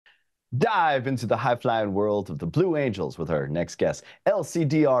Dive into the high-flying world of the Blue Angels with our next guest,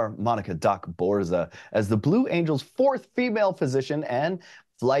 LCDR Monica Doc Borza, as the Blue Angels' fourth female physician and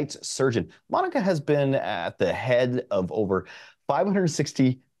flight surgeon. Monica has been at the head of over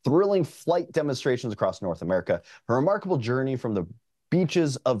 560 thrilling flight demonstrations across North America. Her remarkable journey from the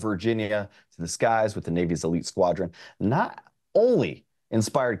beaches of Virginia to the skies with the Navy's elite squadron not only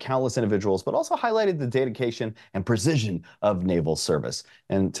inspired countless individuals, but also highlighted the dedication and precision of naval service.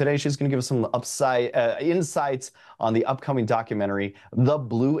 And today she's going to give us some insights on the upcoming documentary, The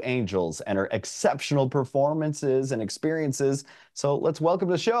Blue Angels, and her exceptional performances and experiences. So let's welcome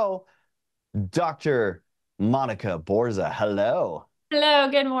to the show, Dr. Monica Borza. Hello. Hello,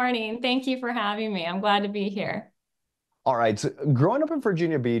 good morning. Thank you for having me. I'm glad to be here. All right. So growing up in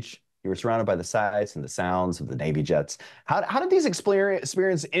Virginia Beach, you were surrounded by the sights and the sounds of the Navy jets. How did these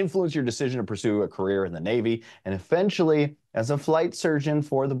experience influence your decision to pursue a career in the Navy and eventually as a flight surgeon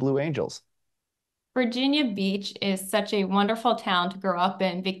for the Blue Angels? Virginia Beach is such a wonderful town to grow up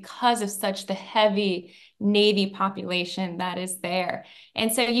in because of such the heavy Navy population that is there.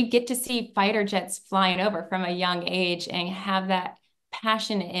 And so you get to see fighter jets flying over from a young age and have that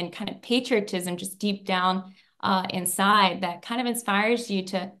passion and kind of patriotism just deep down inside that kind of inspires you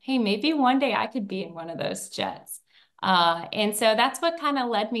to, hey, maybe one day I could be in one of those jets. And so that's what kind of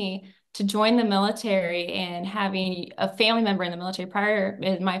led me to join the military, and having a family member in the military prior,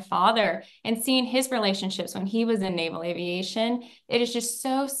 my father, and seeing his relationships when he was in naval aviation. It is just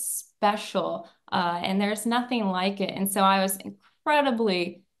so special, and there's nothing like it. And so I was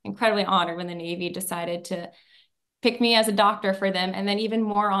incredibly honored when the Navy decided to pick me as a doctor for them, and then even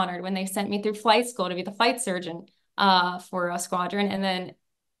more honored when they sent me through flight school to be the flight surgeon for a squadron. And then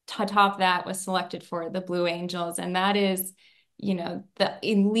to top that, was selected for the Blue Angels, and that is, the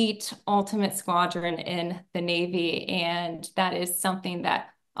elite ultimate squadron in the Navy. And that is something that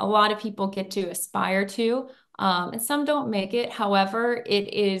a lot of people get to aspire to. And some don't make it. However,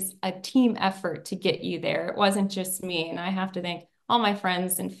 it is a team effort to get you there. It wasn't just me. And I have to thank all my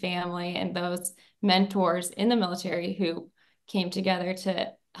friends and family and those mentors in the military who came together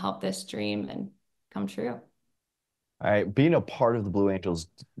to help this dream and come true. All right, being a part of the Blue Angels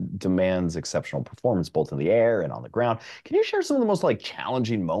demands exceptional performance both in the air and on the ground. Can you share some of the most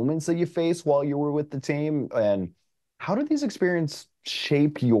challenging moments that you faced while you were with the team, and how did these experiences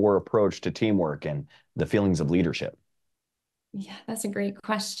shape your approach to teamwork and the feelings of leadership? Yeah, that's a great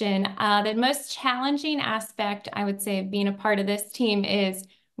question. The most challenging aspect, I would say, of being a part of this team is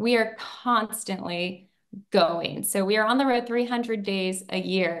we are constantly going. So we are on the road 300 days a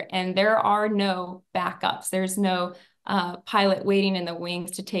year, and there are no backups. There's no pilot waiting in the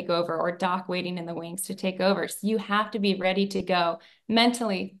wings to take over, or doc waiting in the wings to take over. So you have to be ready to go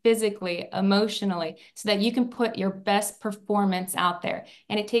mentally, physically, emotionally, so that you can put your best performance out there.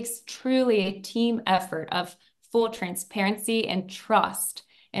 And it takes truly a team effort of full transparency and trust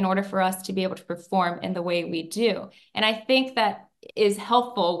in order for us to be able to perform in the way we do. And I think that is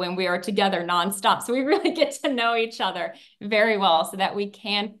helpful when we are together nonstop. So we really get to know each other very well so that we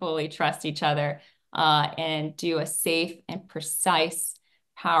can fully trust each other and do a safe and precise,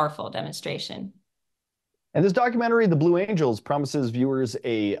 powerful demonstration. And this documentary, The Blue Angels, promises viewers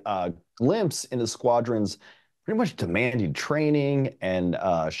a glimpse into Squadron's pretty much demanding training and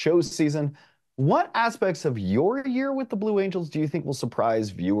show season. What aspects of your year with the Blue Angels do you think will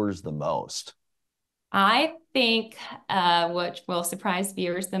surprise viewers the most? I think what will surprise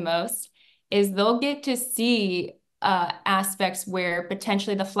viewers the most is they'll get to see aspects where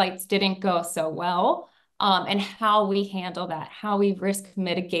potentially the flights didn't go so well, and how we handle that, how we risk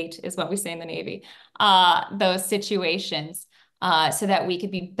mitigate is what we say in the Navy, those situations, so that we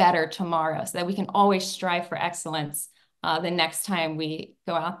could be better tomorrow, so that we can always strive for excellence the next time we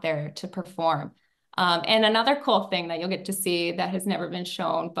go out there to perform. And another cool thing that you'll get to see that has never been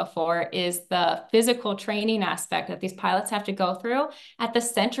shown before is the physical training aspect that these pilots have to go through at the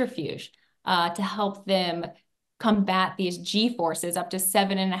centrifuge to help them combat these G forces, up to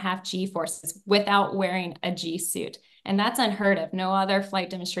 7.5 G forces, without wearing a G suit. And that's unheard of. No other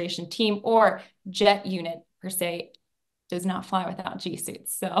flight demonstration team or jet unit per se does not fly without G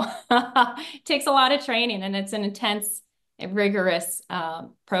suits. So it takes a lot of training, and it's an intense, rigorous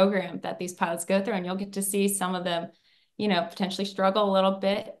program that these pilots go through. And you'll get to see some of them, potentially struggle a little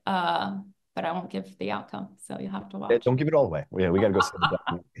bit, but I won't give the outcome. So you'll have to watch. Don't give it all away. Yeah, we got to go see the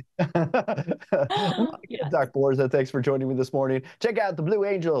documentary. Yes. Doc Borza, thanks for joining me this morning. Check out The Blue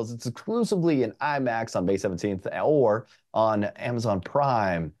Angels. It's exclusively in IMAX on May 17th or on Amazon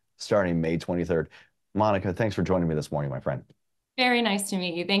Prime starting May 23rd. Monica, thanks for joining me this morning, my friend. Very nice to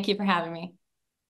meet you. Thank you for having me.